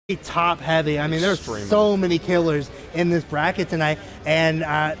top heavy. I mean, there's so many killers in this bracket tonight, and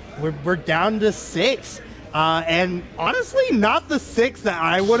we're down to 6. And honestly, not the 6 that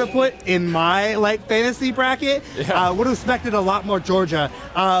I would have put in my fantasy bracket. Yeah. Would have expected a lot more Georgia.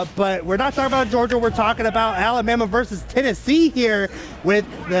 But we're not talking about Georgia. We're talking about Alabama versus Tennessee here with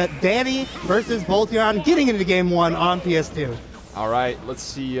the Dany versus Volteon getting into game 1 on PS2. All right, let's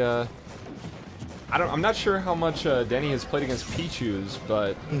see. I'm not sure how much Dany has played against Pichus,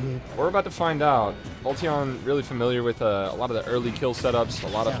 but we're about to find out. Volteon really familiar with a lot of the early kill setups, a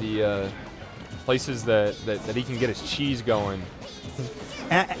lot of the places that he can get his cheese going.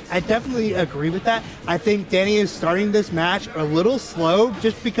 I definitely agree with that. I think Dany is starting this match a little slow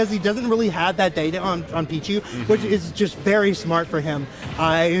just because he doesn't really have that data on Pichu, which is just very smart for him.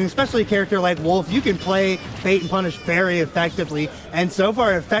 And especially a character like Wolf, you can play bait and punish very effectively. And so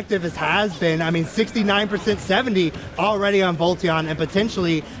far, effective as has been. I mean, 69%, 70 already on Volteon, and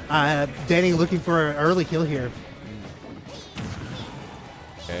potentially Dany looking for an early kill here.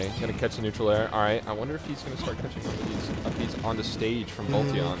 Okay, gonna catch the neutral air. All right, I wonder if he's gonna start catching up these on the stage from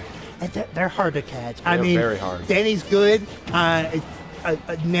Volteon. They're hard to catch. They're very hard. Dany's good.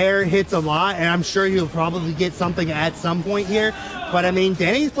 Nair hits a lot, and I'm sure he'll probably get something at some point here. But I mean,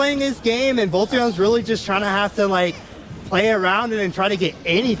 Dany's playing his game, and Volteon's really just trying to have to play around it and try to get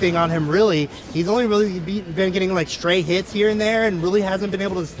anything on him, really. He's only really been getting stray hits here and there and really hasn't been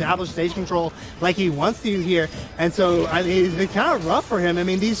able to establish stage control like he wants to here. And so it's been kind of rough for him. I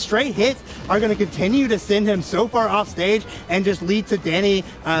mean, these stray hits are going to continue to send him so far off stage and just lead to Dany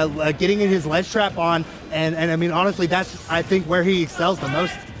getting in his ledge trap on. And I mean, honestly, that's, I think, where he excels the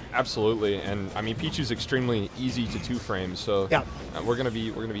most. Absolutely, and I mean Pichu's extremely easy to 2-frame, so yeah. we're gonna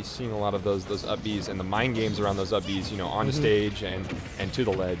be seeing a lot of those up Bs and the mind games around those up Bs, on the stage and to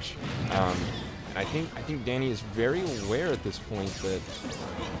the ledge. And I think Dany is very aware at this point that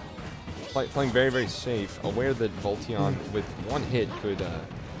playing very, very safe, aware that Volteon with one hit could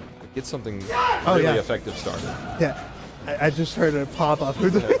get something really effective started. Yeah. I just heard it pop up.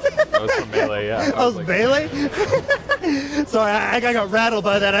 That was from Melee, yeah. That was Melee? Sorry, I got rattled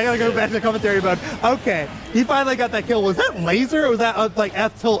by that. I gotta go back to the commentary mode. Okay, he finally got that kill. Was that laser or was that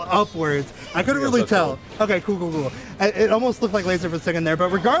F tilt upwards? I couldn't really tell. Okay, cool. It almost looked like laser for a second there,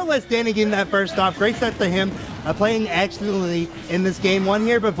 but regardless, Dany getting that first off. Great set to him, playing excellently in this game 1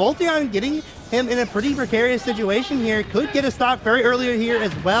 here, but Volteon getting him in a pretty precarious situation here. Could get a stop very early here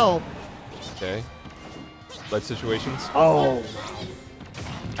as well. Okay. Ledge situations. Oh.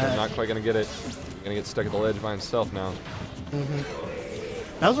 Not quite gonna get it. Gonna get stuck at the ledge by himself now.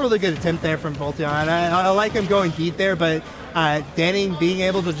 That was a really good attempt there from Volteon. I like him going deep there, but Dany being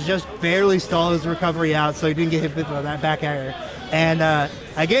able to just barely stall his recovery out so he didn't get hit with that back air. And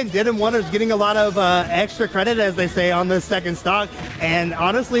again, Didn't Wonders getting a lot of extra credit, as they say, on this second stock. And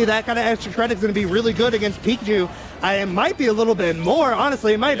honestly, that kind of extra credit is going to be really good against Pichu. It might be a little bit more.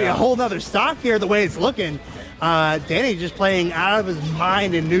 Honestly, it might be a whole nother stock here the way it's looking. Dany just playing out of his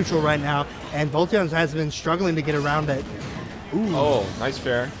mind in neutral right now, and Volteon has been struggling to get around it. Ooh. Oh, nice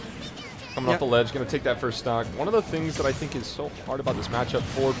fair. Coming off the ledge, going to take that first stock. One of the things that I think is so hard about this matchup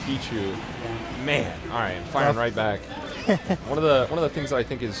for Pichu, man, all right, firing right back. One of the things that I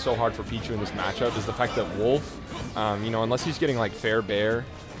think is so hard for Pichu in this matchup is the fact that Wolf, unless he's getting fair bear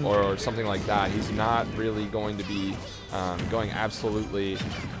or something like that, he's not really going to be going absolutely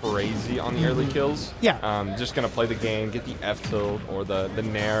crazy on the early kills. Yeah. Just going to play the game, get the F tilt or the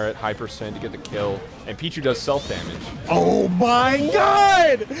Nair at high percent to get the kill. And Pichu does self damage. Oh my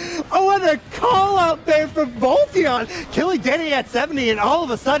god! Oh, what a call out there from Volteon! Killing Dany at 70 and all of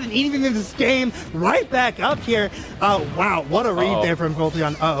a sudden eating this game right back up here. Oh, wow. What a read there from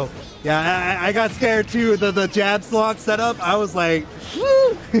Volteon. Uh-oh. Yeah, I got scared too. The jab slot setup, I was like,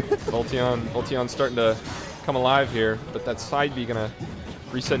 woo! Volteon starting to come alive here, but that side B gonna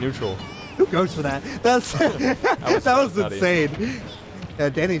reset neutral. Who goes for that? That was insane.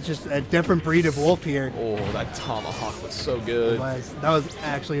 Dany's just a different breed of Wolf here. Oh, that tomahawk was so good. That was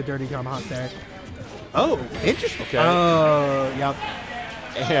actually a dirty tomahawk there. Oh, interesting. Okay. Oh, yep.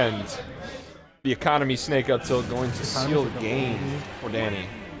 And the economy snake up tilt going to seal the game for Dany.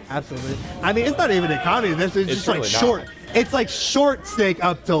 Absolutely. I mean, it's not even economy. This is just really short. It's like short snake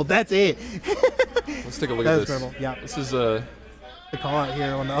up tilt. That's it. Let's take a look at this. Incredible. Yeah. This is the call out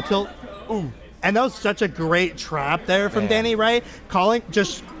here on the up tilt. Ooh. And that was such a great trap there from Dany, right?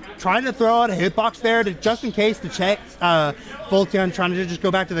 Just trying to throw out a hitbox there just in case to check Volteon trying to just go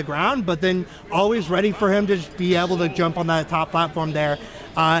back to the ground, but then always ready for him to just be able to jump on that top platform there.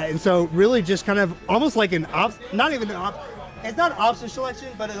 And so really just kind of almost like not even an It's not option selection,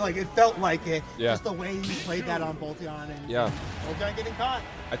 but it felt like it. Yeah. Just the way he played that on Volteon and Volteon getting caught.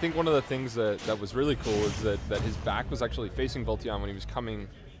 I think one of the things that was really cool is that his back was actually facing Volteon when he was coming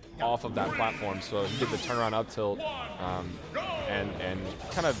off of that platform, so he did the turnaround up tilt and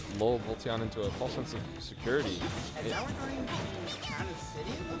kind of lulled Volteon into a false sense of security. And now we're going kind of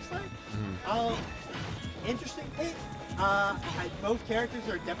city, it looks like. Interesting pick. Both characters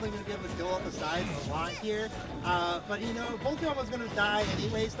are definitely going to be able to kill off the sides a lot here. But, you know, Volteon was going to die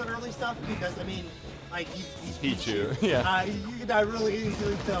anyways, the early stuff, because, I mean, like, he's Pichu. Yeah. you can die really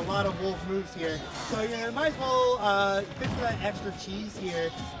easily to a lot of Wolf moves here. So, you know, might as well fix that extra cheese here,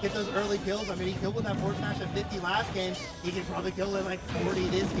 get those early kills. I mean, he killed with that forward smash at 50 last game. He can probably kill at like 40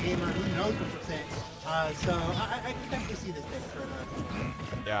 this game, or who knows what percent. So, I can definitely see this pick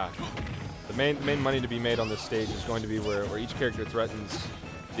for Yeah. The main money to be made on this stage is going to be where each character threatens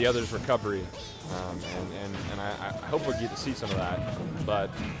the other's recovery, and I hope we get to see some of that. But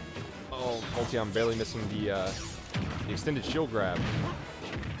Volteon barely missing the extended shield grab.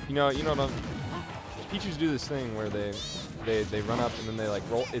 You know, Pichus do this thing where they run up and then they like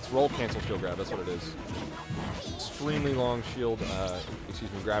roll. It's roll cancel shield grab. That's what it is. Extremely long shield,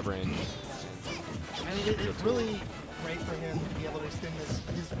 grab range. I mean, it's really great for him to be able to extend his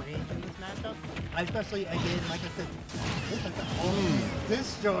range in this matchup. Especially, again, like I said,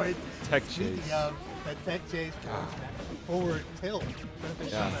 disjoint. Tech chase. The tech chase forward tilt.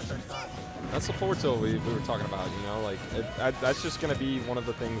 Yeah. That's the forward tilt we were talking about, you know, like that's just going to be one of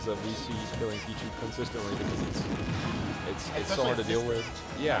the things that we see killing Pichu consistently because it's so hard to deal with.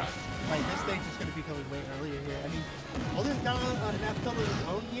 Yeah. Like, this stage is going to be going way earlier here. I mean, Volteon's got an F tilt of his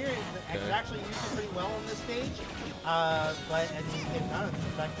own here, and can actually use it pretty well on this stage. But, I mean, it's not the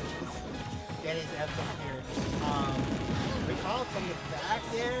fact that it's Dany's F tilt here. Recall from the back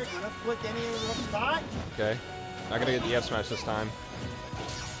there, going to put Dany in a little spot. Okay. Not going to get the F smash this time.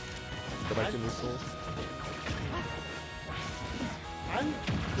 Go back to neutral. I'm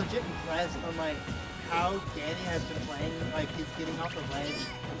legit impressed on, like, how Dany has been playing, like he's getting off the ledge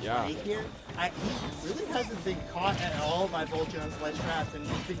here. He really hasn't been caught at all by Volteon's ledge traps, and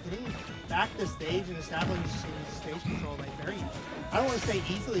he's been getting back to stage and establishing stage control like very, I don't want to say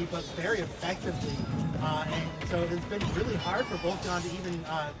easily, but very effectively. And so it's been really hard for Volteon to even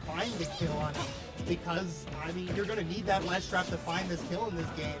find the kill on him, because, I mean, you're going to need that ledge trap to find this kill in this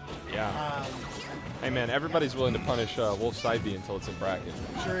game. Yeah. Hey man, everybody's willing to punish Wolf side B until it's in bracket.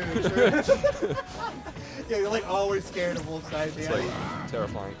 True. Yeah, you're like always scared of Wolf side B. It's like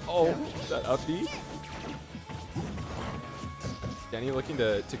terrifying. Oh, that up B? Dany looking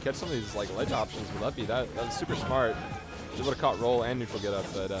to catch some of these like ledge options with up B. That was super smart. He would have caught roll and neutral get up,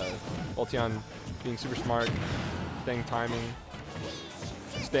 but Volteon being super smart, staying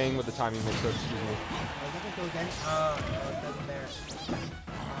with the timing mix-up, excuse me.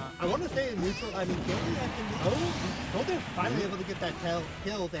 I want to say neutral. I mean, Dany Volteon finally able to get that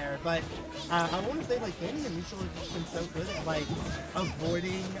kill there, but I want to say like Dany and neutral have just been so good at like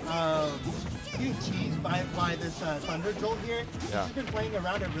avoiding getting cheesed by this Thunder Jolt here. Yeah. He's been playing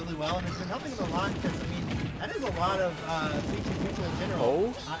around it really well, and it's been helping him a lot because I mean that is a lot of feature neutral in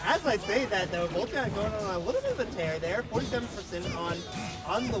general. As I say that though, Volteon going on a little bit of a tear there, 47%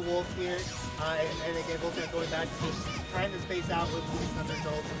 on the Wolf here, and again Volteon going back to just trying to space out with these Thunder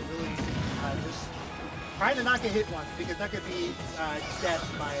Jolts and really just trying to not get hit once, because that could be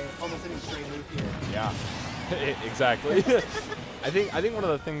death by almost any stray move here. Yeah, exactly. I think one of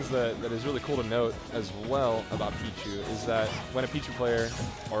the things that is really cool to note as well about Pichu is that when a Pichu player,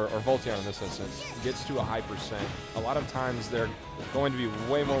 or Volteon in this instance, gets to a high percent, a lot of times they're going to be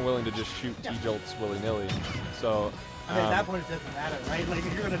way more willing to just shoot T-Jolts willy-nilly. So I mean, at that point, it doesn't matter, right? Like,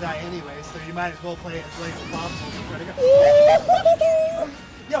 you're going to die anyway, so you might as well play it as late as possible.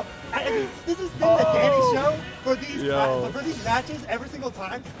 Yo, I mean, this has been the Dany show for these matches every single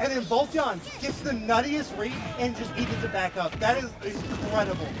time, and then Volteon gets the nuttiest read and just evens it back up. That is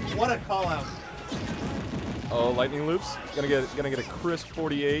incredible. What a call out. Oh, lightning loops. Gonna get a crisp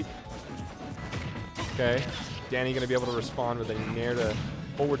 48. Okay. Dany gonna be able to respond with a nair to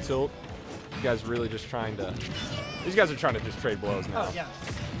forward tilt. You guys really just trying to. These guys are trying to just trade blows now. Oh yeah.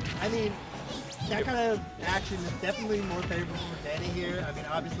 I mean, that kind of action is definitely more favorable for Dany here. I mean,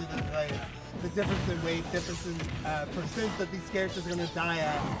 obviously the difference in weight, difference in percents that these characters are going to die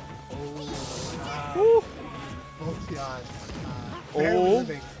at. Volteon.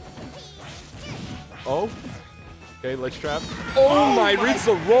 Living. Okay, ledge trap. Oh my, reads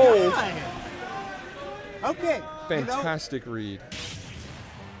the roll. Okay. Fantastic read.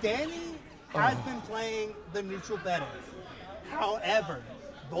 Dany has been playing the neutral better. However,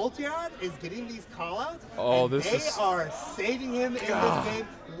 Volteon is getting these callouts. Oh, and they are saving him in this game.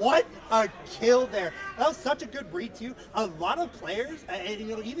 What a kill there! That was such a good read too. A lot of players, and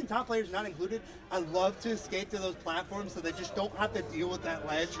you know, even top players not included, I love to escape to those platforms so they just don't have to deal with that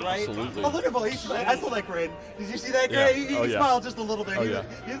ledge, right? Absolutely. Oh, look at Volteon. I saw that grin. Did you see that grin? Yeah. He smiled just a little bit. Oh,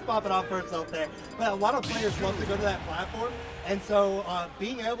 He was popping off for himself there. But a lot of players love to go to that platform, and so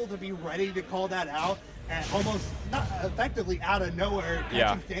being able to be ready to call that out and almost not effectively out of nowhere,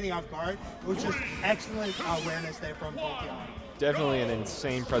 catching Dany off guard, was just excellent awareness there from Volteon. Definitely an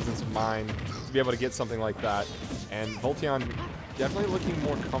insane presence of mind to be able to get something like that. And Volteon definitely looking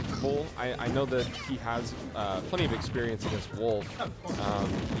more comfortable. I know that he has plenty of experience against Wolf,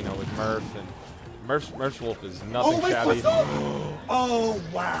 you know, with Murph. And Murph's Wolf is nothing shabby. Oh,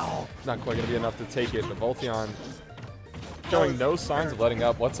 wow. Not quite going to be enough to take it, but Volteon showing no signs of letting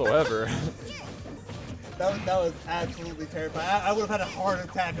up whatsoever. That was absolutely terrifying. I would have had a heart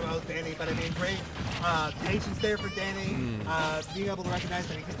attack if I was Dany, but I mean, great patience there for Dany, being able to recognize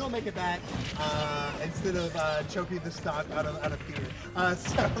that he can still make it back instead of choking the stock out of fear.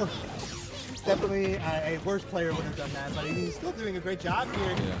 So definitely a worse player would have done that, but he's still doing a great job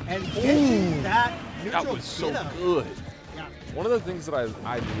here and getting that neutral. That was so good. Yeah. One of the things that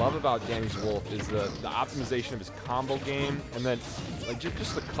I love about Dany's Wolf is the optimization of his combo game, and then like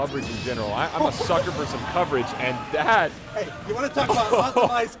just the coverage in general. I'm a sucker for some coverage, and that. Hey, you want to talk about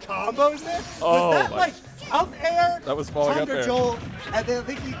optimized combos there? Was that like up air? That was falling up there. Joel, and then I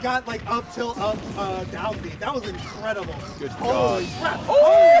think he got like up tilt up down beat. That was incredible. Good Holy God. crap!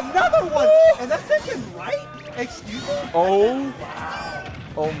 Oh, another one, and that's taken right. Excuse me. Oh. Wow.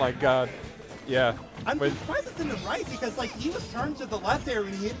 Oh my God. Yeah. I'm surprised it's in the right because like he was turned to the left there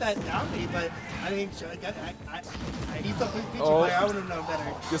when he hit that down B, but I mean, he's a Peachy player. I would have known better.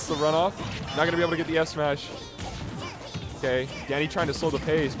 Gets the runoff. Not gonna be able to get the S smash. Okay, Dany trying to slow the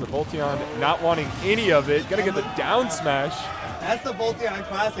pace, but Volteon not wanting any of it. Gotta get the down smash. That's the Volteon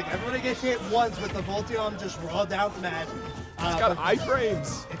classic. Everybody gets hit once with the Volteon just raw down smash. It's got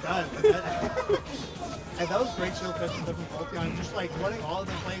iframes. It does. And that was great shield catching from Volteon, just like running all of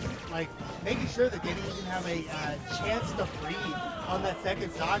the plays, like making sure that they didn't even have a chance to breathe on that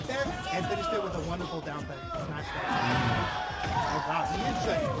second stock there, and finished it with a wonderful down smash. Oh wow, he is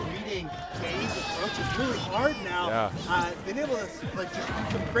just reading Dany's approaches really hard now. Yeah. Been able to like just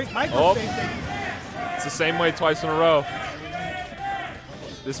do some great micro spacing. It's the same way twice in a row.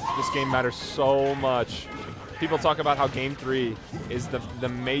 This game matters so much. People talk about how Game 3 is the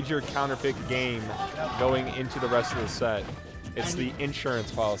major counterpick game going into the rest of the set. It's the insurance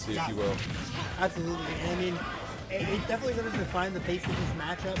policy, if you will. Absolutely. And I mean, it's definitely going to define the pace of this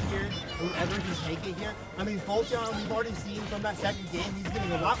matchup here, whoever he's taking here. I mean, Volteon, we've already seen from that second game, he's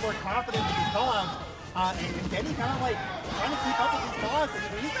getting a lot more confident with his callouts. And Dany kind of like trying to keep up with these callouts.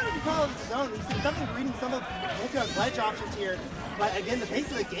 And he's trying to call out his own. He's definitely reading some of Volteon's ledge options here. But again, the pace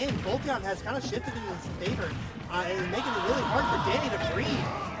of the game, Volteon has kind of shifted in his favor. And making it really hard for Dany to breathe.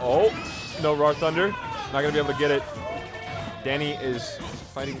 Oh, no Raw Thunder. Not going to be able to get it. Dany is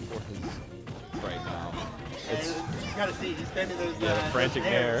fighting for his right now. It's, you got to see, he's spending those frantic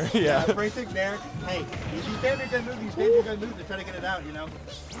nair. Yeah, frantic nair. Hey, if you spend your good move, you spend your good move to try to get it out, you know?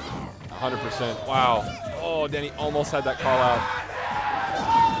 100%. Wow. Oh, Dany almost had that call out.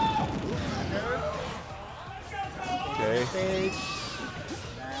 Okay.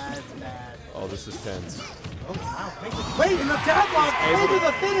 That's bad. Oh, this is tense. Oh, wow. Wait, in the down block, into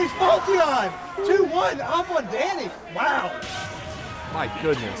the finish, Volteon! 2-1 up on Dany. Wow. My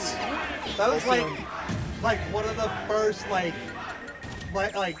goodness. That was like one of the first like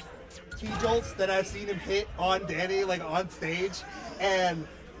T-jolts that I've seen him hit on Dany, like on stage. And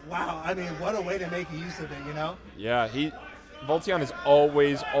wow, I mean, what a way to make use of it, you know? Yeah, Volteon is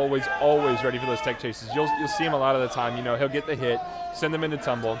always ready for those tech chases. You'll see him a lot of the time. You know, he'll get the hit, send them into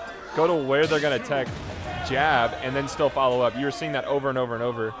tumble, go to where they're gonna tech, jab, and then still follow up. You were seeing that over and over and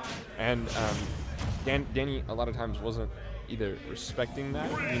over. And Dany a lot of times wasn't either respecting that,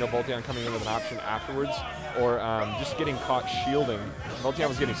 you know, Volteon coming in with an option afterwards, or just getting caught shielding. Volteon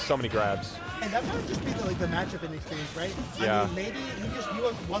was getting so many grabs. And that might just be the matchup inexperience, right? Yeah. I mean, maybe he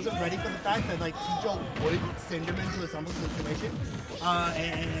wasn't ready for the fact that like T-Jolt would send him into a tumble situation,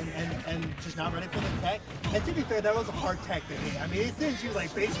 and just not ready for the tech. And to be fair, that was a hard tech to hit. I mean, it sends you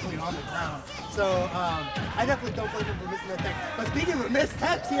like basically on the ground. So I definitely don't blame him for missing that tech. But speaking of missed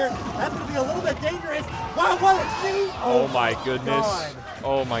techs here, that's going to be a little bit dangerous. Wow, what a see! Oh my goodness. God.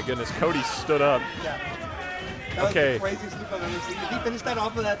 Oh my goodness. Cody stood up. Yeah. That was Okay. the craziest loop I've ever seen. If he finished that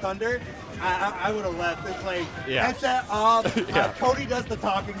off with that thunder, I would have left. It's like, headset off. Cody does the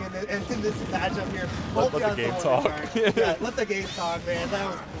talking in this matchup here. Let the game talk. Yeah, let the game talk, man. That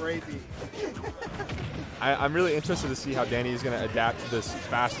was crazy. I'm really interested to see how Dany is going to adapt to this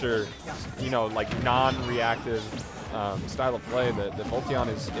faster, you know, like non-reactive style of play that Volteon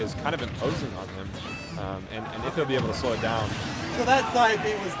is kind of imposing on him, and if he'll be able to slow it down. So that side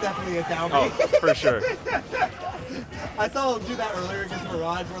B was definitely a down B. Oh, for sure. I saw him do that earlier against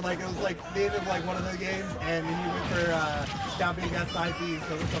Mirage, where like it was like the end of like one of the games, and he went for down B against side B,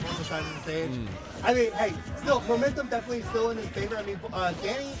 so it's up on the side of the stage. I mean, hey, still momentum definitely still in his favor. I mean,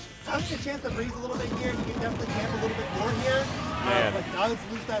 Dany has a chance to breeze a little bit here. He can definitely camp a little bit more here. But does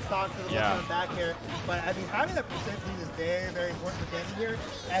lose that stock to the Volteon back here. But I mean, having that percent lead is very, very important for Dany here.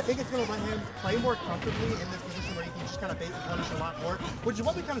 And I think it's going to let him play more comfortably in this position where he can just kind of bait and punish a lot more, which is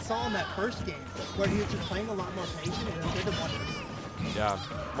what we kind of saw in that first game, where he was just playing a lot more patient and it did him wonders. Yeah,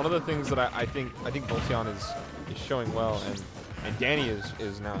 one of the things that I think Volteon is showing well, and Dany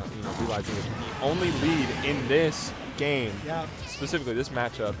is now realizing that the only lead in this game, specifically this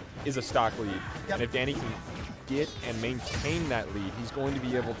matchup, is a stock lead. And if Dany can get and maintain that lead, he's going to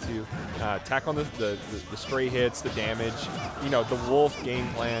be able to tack on the stray hits, the damage, the Wolf game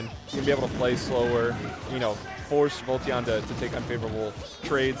plan. He's going to be able to play slower, force Volteon to take unfavorable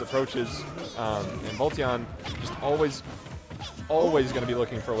trades, approaches, and Volteon just always going to be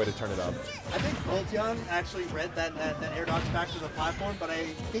looking for a way to turn it up. I think Volteon actually read that air dodge back to the platform, but I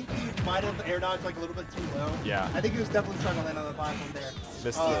think he might have air dodged like a little bit too low. Yeah. I think he was definitely trying to land on the platform there.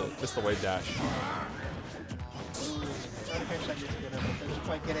 Missed the wave dash. Doesn't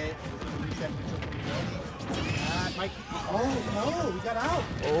quite get it. Oh no, we got out.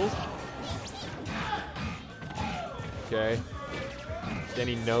 Oh. Okay.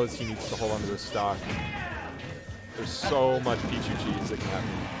 Dany knows he needs to hold onto this stock. There's so much Pichu cheese that can happen.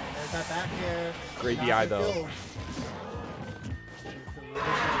 There's that back here. Great DI though.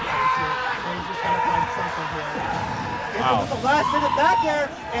 Wow. The last hit of back air,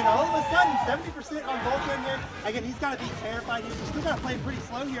 and all of a sudden, 70% on Volteon here. Again, he's got to be terrified. He's still got to play pretty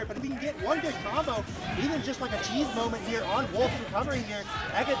slow here, but if he can get one good combo, even just like a cheese moment here on Wolf recovering here,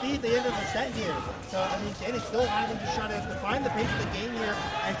 that could be the end of the set here. So, I mean, Dany's still having to try to define the pace of the game here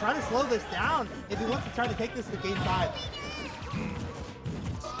and try to slow this down if he wants to try to take this to game 5.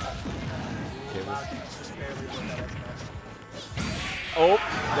 Oh,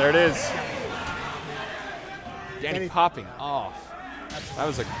 there it is. Dany popping off. That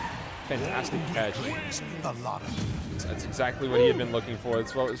was a fantastic catch. That's exactly what he had been looking for.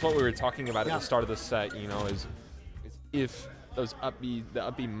 It's what we were talking about at the start of the set. Is if those the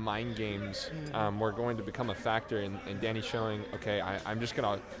up-B mind games were going to become a factor, and Dany showing, okay, I'm just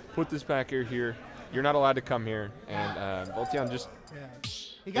gonna put this back air here. You're not allowed to come here, and Volteon just.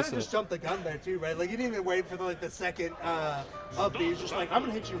 He kind of just jumped the gun there too, right? Like he didn't even wait for the second up B. He's just like, I'm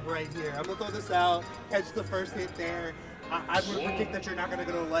gonna hit you right here. I'm gonna throw this out, catch the first hit there. I would predict that you're not gonna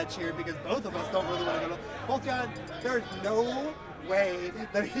go to ledge here because both of us don't really want to go to Volteon. There's no way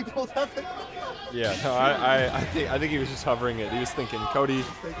that he pulled out the. Yeah, no, I think he was just hovering it. He was thinking, Cody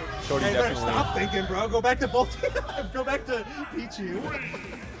Hey, definitely. Stop thinking, bro. Go back to Volteon. Go back to Pichu.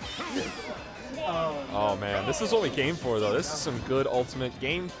 Oh man, this is what we came for though. This is some good ultimate.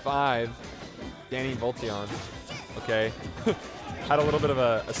 Game 5, Dany Volteon. Okay, had a little bit of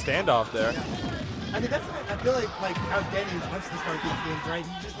a standoff there. I mean, I feel like how Dany wants to start these games, right?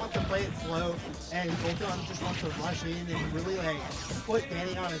 He just wants to play it slow, and Volteon just wants to rush in and really put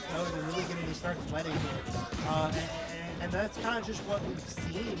Dany on his toes and really get him to start sweating here. And that's kind of just what we've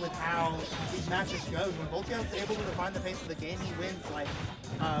seen with how these matches go. When Volteon's able to define the pace of the game, he wins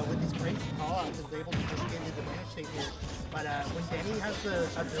with these crazy call-outs. He's able to just get his advantage state here. But when Dany has the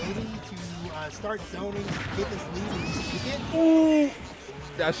ability to start zoning, get this lead, Ooh!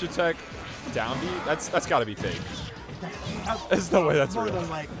 Dash attack, down B. That's got to be fake. There's no way that's more real. Than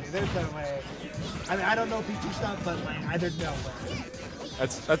likely. There's no way. I mean, I don't know Pichu stuff, but there's no way.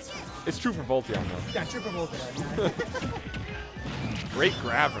 It's true for Volteon though. Yeah, true for Volteon. Great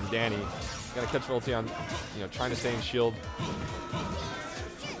grab from Dany. Gotta catch Volteon, trying to stay in shield.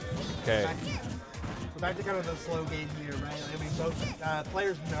 Okay. We're back to kind of the slow game here, right? I mean, both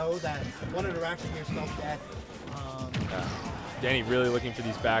players know that one interaction here spells death. Dany really looking for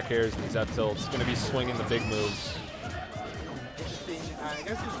these back airs and these up tilts. Gonna be swinging the big moves. Interesting. I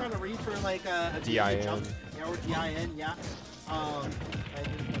guess he's trying to read for like a DIN. Jump. Yeah, or DIN, yeah.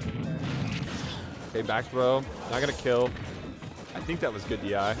 Okay, back throw. Not gonna kill. I think that was good DI.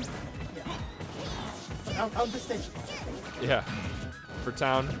 Yeah. On this stage. Yeah. For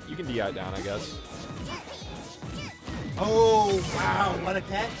town, you can DI down, I guess. Oh, wow, what a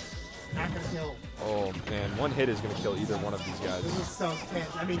catch. Not going to kill. Oh, man, one hit is going to kill either one of these guys. This is so tense.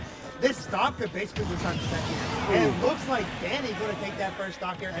 I mean, this stock could basically just start the set here. And it looks like Dany going to take that first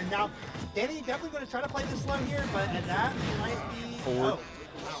stock here. And now, Dany definitely going to try to play this slow here, but that might be... Forward. Oh,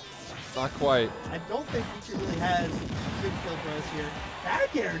 wow. Not quite. I don't think Pichu really has good kill throws here.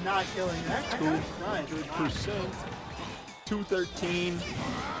 Back air not killing. That kind of surprised. 200%. 213.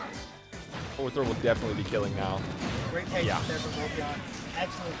 Forward throw will definitely be killing now. Great patience there from Volteon.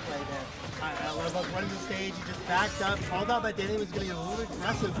 Excellent play there. I love us running the stage. He just backed up, called out that Dany was going to get a little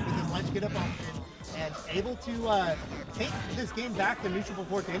aggressive with his ledge get up option, and able to take this game back to neutral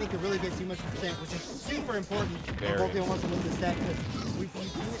before Dany could really get too much percent, which is super important if Volteon wants to win the set, because we've seen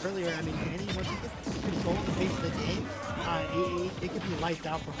it earlier. I mean, Dany, once he gets control of the pace of the game, it could be lights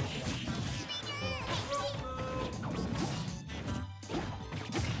out for Volteon.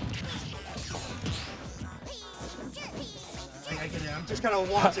 I'm just kind of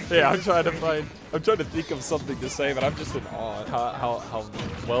watching. Yeah, I'm trying to think of something to say, but I'm just in awe at how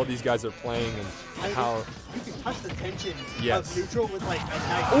well these guys are playing and how you can touch the tension of neutral with like a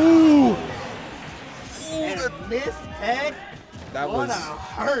nice. Ooh! And a missed tag. That what was a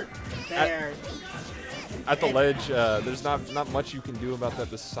hurt there. At the ledge, there's not much you can do about that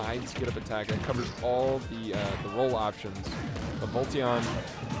besides get up attack. That covers all the roll options. But Volteon,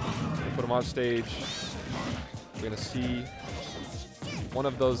 put him on stage. We're gonna see one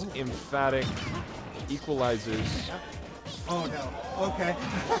of those emphatic equalizers. Oh no. Okay.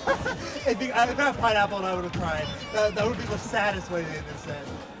 If I had pineapple and I would have tried. That would be the saddest way to end this set.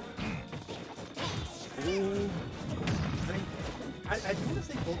 Ooh. I do want to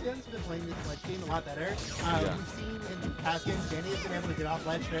say Volteon's been playing this ledge game a lot better. We've seen in past games, Dany has been able to get off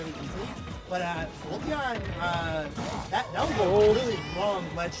ledge fairly easily. But Volteon, that was a really long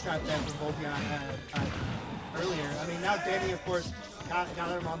ledge trap there from Volteon earlier. I mean, now Dany, of course, got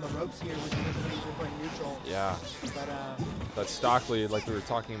him on the ropes here, which is amazing for playing neutral. Yeah. But stock lead, like we were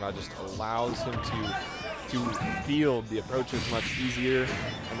talking about, just allows him to field the approaches much easier.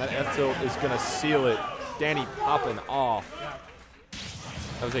 And that F tilt is going to seal it. Dany popping off.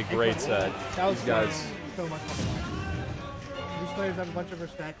 That was a great set. These guys. So much fun. These players have a bunch of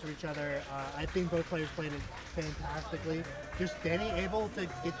respect for each other. I think both players played it fantastically. Just Dany able to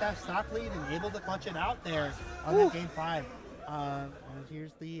get that stock lead and able to clutch it out there on that game 5. And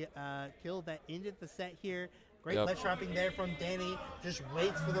here's the kill that ended the set here. Great ledge trapping there from Dany. Just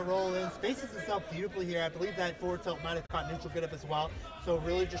waits for the roll in. Spaces itself beautifully here. I believe that forward tilt might have caught neutral good up as well. So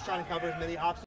really just trying to cover as many options.